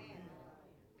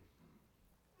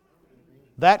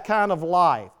 That kind of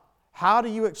life. How do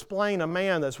you explain a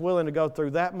man that's willing to go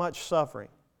through that much suffering?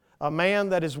 A man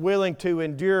that is willing to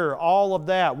endure all of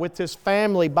that with his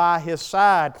family by his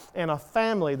side, and a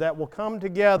family that will come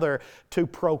together to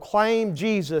proclaim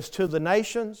Jesus to the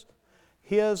nations.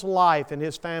 His life and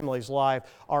his family's life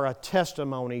are a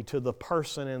testimony to the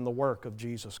person and the work of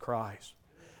Jesus Christ.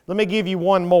 Let me give you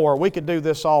one more. We could do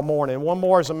this all morning. One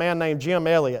more is a man named Jim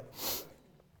Elliot.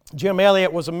 Jim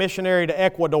Elliot was a missionary to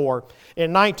Ecuador.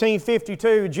 In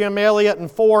 1952, Jim Elliot and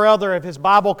 4 other of his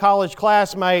Bible college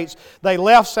classmates, they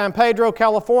left San Pedro,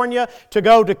 California to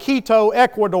go to Quito,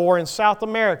 Ecuador in South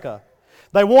America.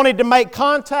 They wanted to make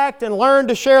contact and learn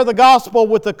to share the gospel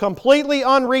with the completely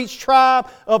unreached tribe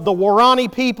of the Guarani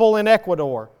people in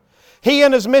Ecuador. He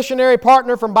and his missionary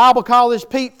partner from Bible college,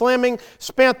 Pete Fleming,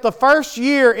 spent the first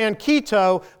year in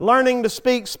Quito learning to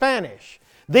speak Spanish.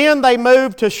 Then they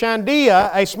moved to Shandia,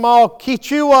 a small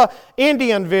Quichua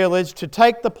Indian village, to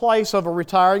take the place of a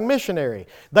retiring missionary.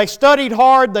 They studied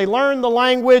hard, they learned the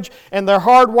language, and their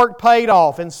hard work paid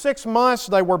off. In 6 months,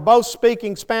 they were both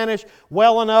speaking Spanish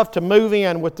well enough to move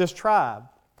in with this tribe.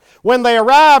 When they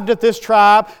arrived at this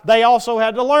tribe, they also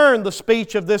had to learn the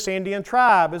speech of this Indian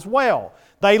tribe as well.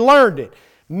 They learned it.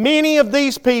 Many of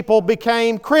these people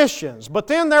became Christians. But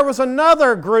then there was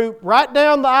another group right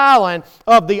down the island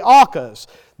of the Aucas.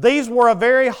 These were a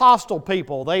very hostile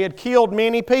people. They had killed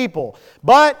many people.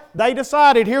 But they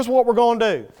decided, here's what we're going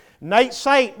to do. Nate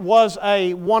Saint was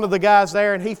one of the guys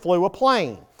there, and he flew a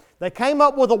plane. They came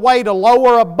up with a way to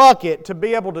lower a bucket to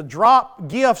be able to drop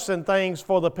gifts and things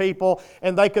for the people,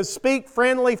 and they could speak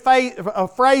friendly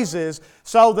phrases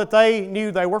so that they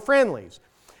knew they were friendlies.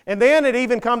 And then it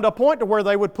even come to a point to where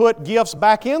they would put gifts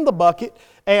back in the bucket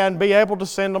and be able to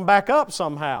send them back up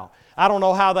somehow. I don't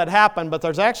know how that happened, but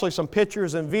there's actually some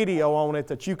pictures and video on it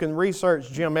that you can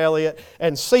research Jim Elliot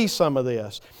and see some of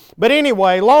this. But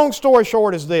anyway, long story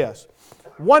short is this.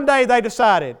 One day they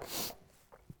decided,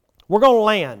 we're going to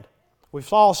land. We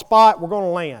saw a spot, we're going to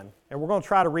land, and we're going to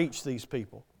try to reach these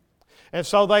people. And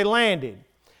so they landed,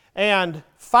 and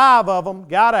 5 of them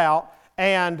got out,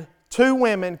 and 2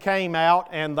 women came out,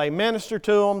 and they ministered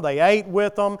to them. They ate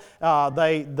with them.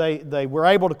 They were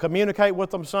able to communicate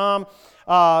with them some.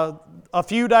 A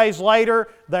few days later,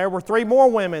 there were 3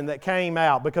 more women that came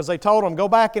out because they told them, go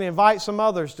back and invite some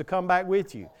others to come back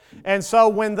with you. And so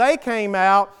when they came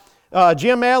out,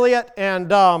 Jim Elliot and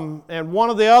one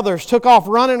of the others took off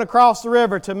running across the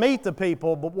river to meet the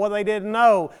people, but what they didn't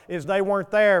know is they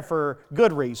weren't there for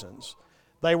good reasons.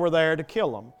 They were there to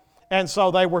kill them. And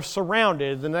so they were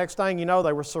surrounded. The next thing you know,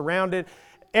 they were surrounded.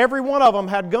 Every one of them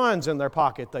had guns in their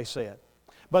pocket, they said.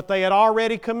 But they had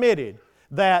already committed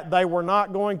that they were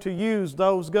not going to use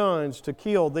those guns to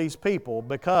kill these people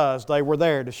because they were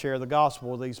there to share the gospel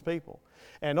with these people.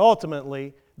 And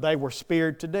ultimately, they were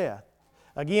speared to death.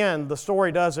 Again, the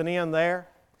story doesn't end there.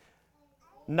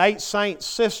 Nate Saint's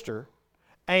sister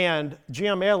and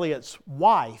Jim Elliot's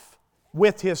wife,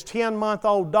 with his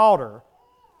 10-month-old daughter,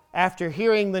 after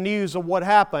hearing the news of what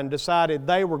happened, decided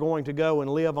they were going to go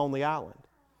and live on the island.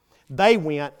 They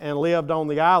went and lived on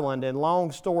the island, and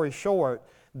long story short,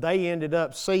 they ended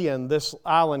up seeing this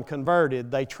island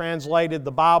converted. They translated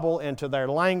the Bible into their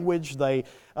language.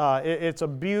 It's a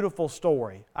beautiful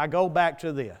story. I go back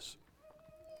to this.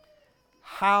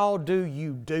 How do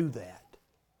you do that?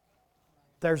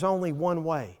 There's only one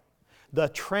way. The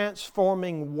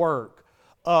transforming work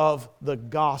of the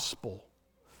gospel,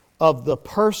 of the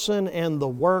person and the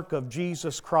work of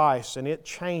Jesus Christ, and it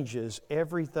changes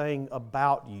everything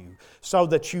about you so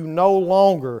that you no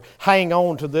longer hang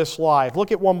on to this life.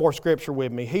 Look at one more scripture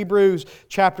with me. Hebrews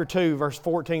chapter 2, verse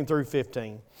 14 through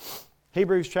 15.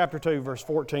 Hebrews chapter 2, verse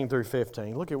 14 through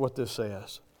 15. Look at what this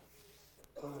says.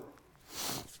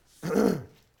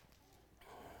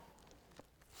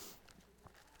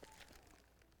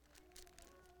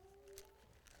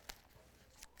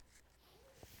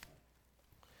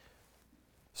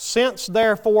 Since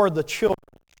therefore the children,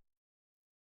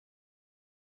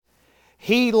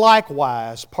 he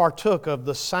likewise partook of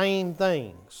the same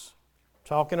things.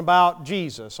 Talking about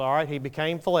Jesus, all right? He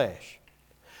became flesh.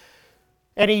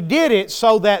 And he did it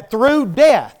so that through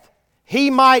death he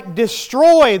might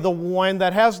destroy the one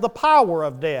that has the power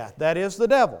of death, that is the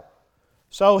devil.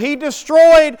 So he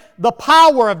destroyed the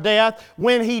power of death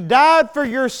when he died for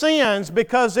your sins,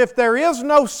 because if there is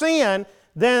no sin,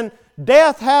 then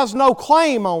death has no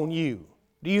claim on you.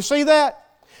 Do you see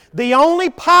that? The only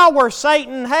power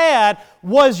Satan had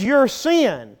was your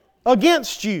sin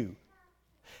against you.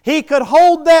 He could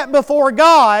hold that before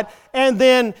God, and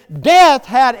then death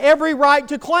had every right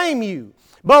to claim you.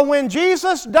 But when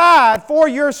Jesus died for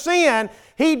your sin,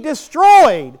 He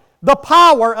destroyed the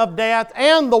power of death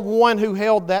and the one who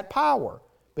held that power.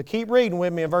 But keep reading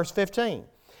with me in verse 15.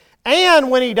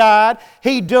 And when He died,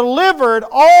 He delivered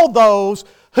all those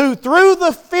who through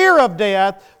the fear of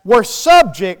death were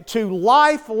subject to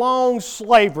lifelong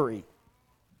slavery.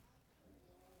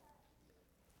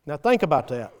 Now think about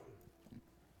that.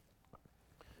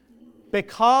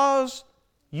 Because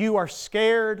you are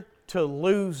scared to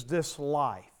lose this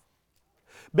life,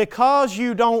 because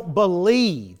you don't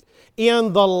believe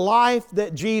in the life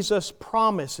that Jesus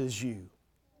promises you,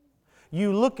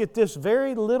 you look at this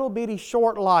very little bitty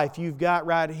short life you've got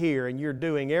right here, and you're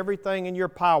doing everything in your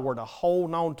power to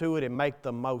hold on to it and make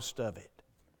the most of it.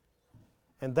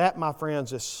 And that, my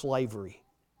friends, is slavery.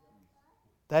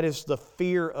 That is the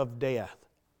fear of death.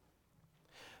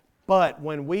 But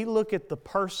when we look at the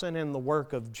person and the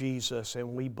work of Jesus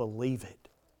and we believe it,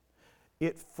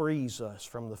 it frees us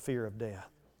from the fear of death.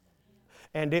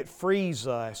 And it frees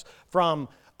us from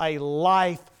a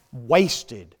life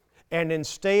wasted. And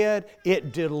instead,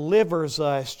 it delivers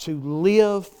us to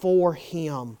live for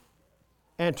Him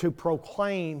and to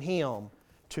proclaim Him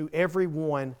to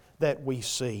everyone that we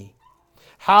see.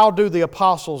 How do the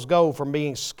apostles go from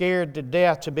being scared to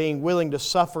death to being willing to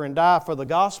suffer and die for the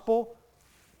gospel?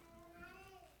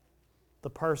 The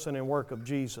person and work of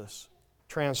Jesus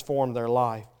transformed their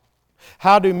life.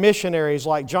 How do missionaries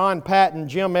like John Patton,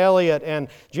 Jim Elliot, and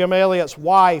Jim Elliot's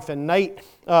wife, and Nate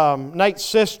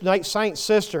Saint's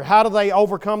sister, how do they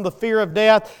overcome the fear of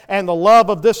death and the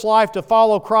love of this life to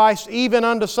follow Christ, even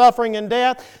unto suffering and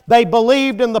death? They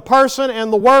believed in the person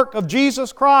and the work of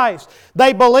Jesus Christ.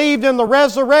 They believed in the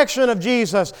resurrection of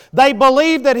Jesus. They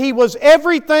believed that He was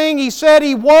everything He said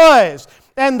He was,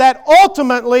 and that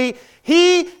ultimately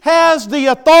He has the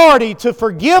authority to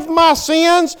forgive my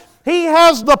sins. He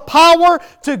has the power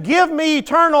to give me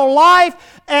eternal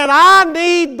life, and I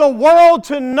need the world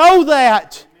to know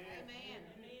that. Amen.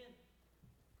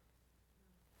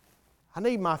 I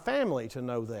need my family to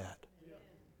know that.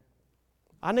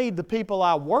 I need the people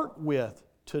I work with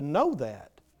to know that.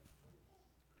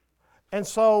 And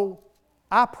so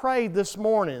I pray this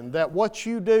morning that what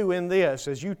you do in this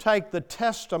is you take the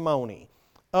testimony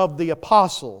of the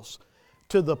apostles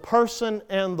to the person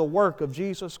and the work of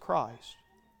Jesus Christ.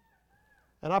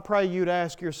 And I pray you to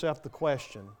ask yourself the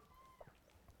question,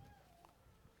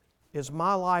 is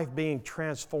my life being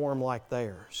transformed like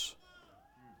theirs?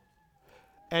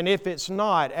 And if it's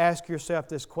not, ask yourself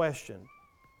this question,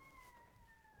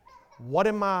 what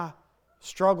am I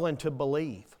struggling to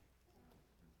believe?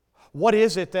 What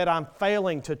is it that I'm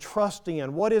failing to trust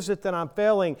in? What is it that I'm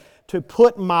failing to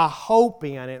put my hope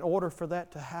in order for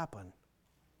that to happen?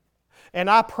 And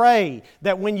I pray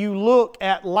that when you look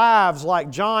at lives like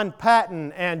John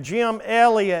Patton and Jim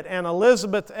Elliot and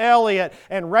Elizabeth Elliot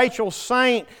and Rachel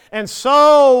Saint and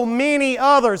so many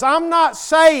others, I'm not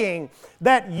saying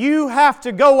that you have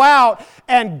to go out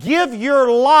and give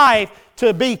your life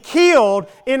to be killed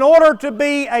in order to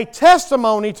be a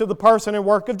testimony to the person and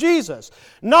work of Jesus.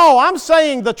 No, I'm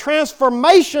saying the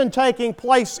transformation taking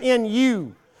place in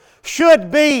you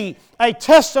should be a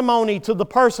testimony to the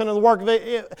person and the work of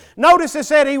it. Notice it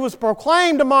said He was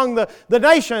proclaimed among the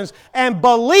nations and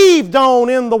believed on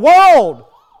in the world.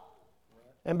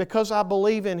 And because I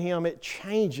believe in Him, it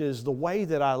changes the way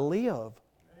that I live.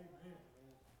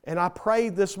 And I pray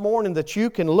this morning that you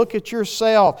can look at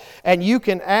yourself and you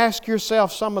can ask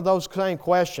yourself some of those same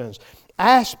questions.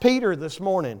 Ask Peter this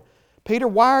morning, Peter,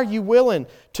 why are you willing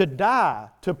to die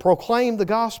to proclaim the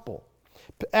gospel?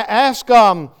 Ask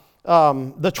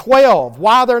the 12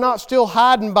 why they're not still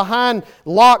hiding behind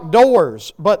locked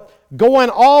doors, but going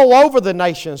all over the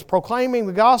nations proclaiming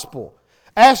the gospel.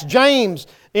 Ask James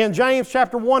in James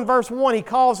chapter 1 verse 1, he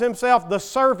calls himself the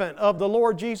servant of the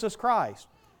Lord Jesus Christ.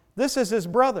 This is his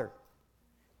brother.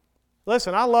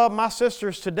 Listen, I love my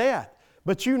sisters to death,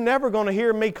 but you're never going to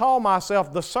hear me call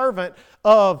myself the servant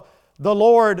of the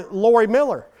Lord Lori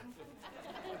Miller.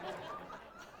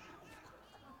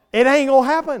 It ain't going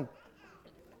to happen.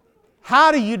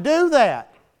 How do you do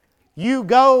that? You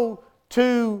go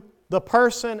to the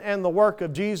person and the work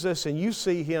of Jesus and you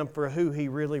see Him for who He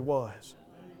really was.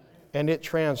 And it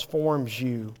transforms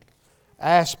you.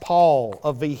 Ask Paul,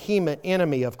 a vehement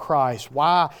enemy of Christ,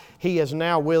 why he is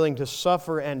now willing to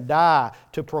suffer and die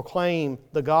to proclaim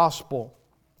the gospel.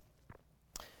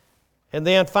 And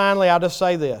then finally, I'll just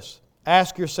say this.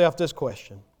 Ask yourself this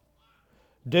question.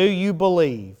 Do you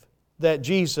believe that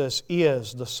Jesus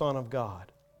is the Son of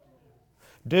God?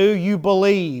 Do you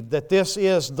believe that this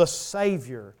is the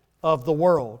Savior of the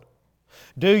world?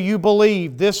 Do you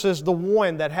believe this is the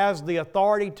one that has the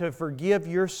authority to forgive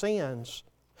your sins?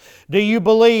 Do you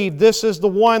believe this is the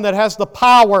one that has the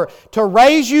power to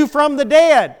raise you from the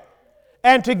dead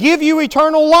and to give you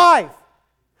eternal life?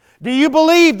 Do you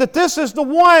believe that this is the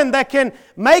one that can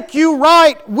make you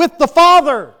right with the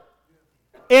Father?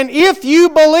 And if you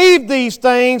believe these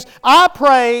things, I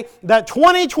pray that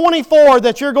 2024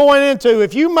 that you're going into,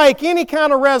 if you make any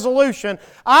kind of resolution,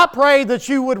 I pray that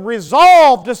you would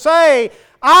resolve to say,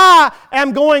 I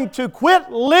am going to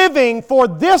quit living for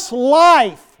this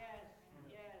life.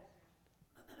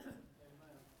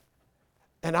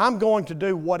 And I'm going to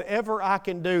do whatever I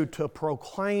can do to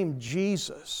proclaim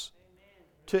Jesus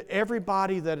to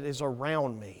everybody that is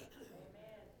around me.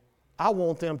 I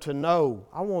want them to know,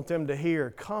 I want them to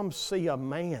hear, come see a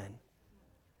man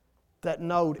that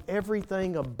knowed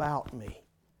everything about me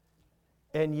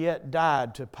and yet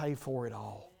died to pay for it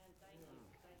all.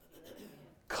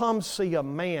 Come see a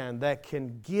man that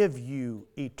can give you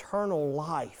eternal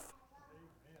life.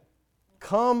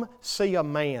 Come see a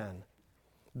man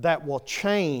that will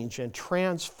change and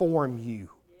transform you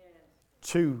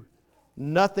to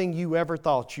nothing you ever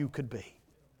thought you could be.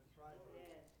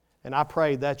 And I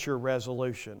pray that's your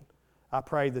resolution. I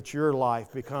pray that your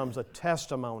life becomes a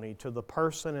testimony to the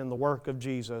person and the work of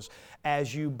Jesus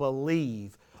as you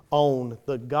believe on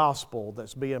the gospel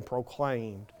that's being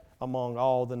proclaimed among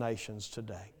all the nations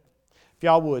today. If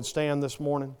y'all would stand this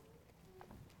morning.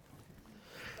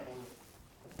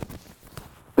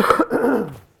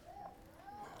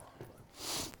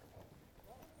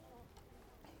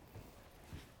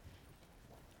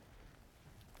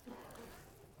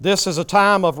 This is a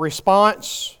time of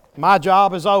response. My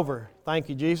job is over. Thank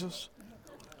you, Jesus.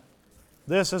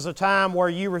 This is a time where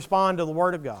you respond to the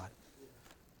Word of God.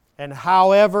 And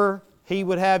however He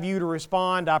would have you to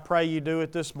respond, I pray you do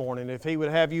it this morning. If He would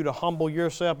have you to humble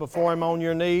yourself before Him on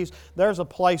your knees, there's a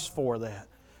place for that.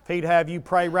 If He'd have you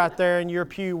pray right there in your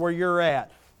pew where you're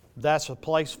at, that's a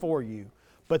place for you.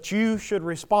 But you should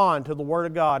respond to the Word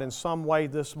of God in some way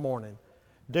this morning.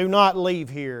 Do not leave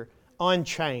here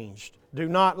unchanged. Do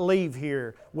not leave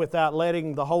here without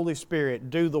letting the Holy Spirit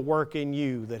do the work in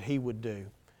you that He would do.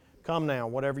 Come now,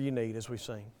 whatever you need as we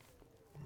sing.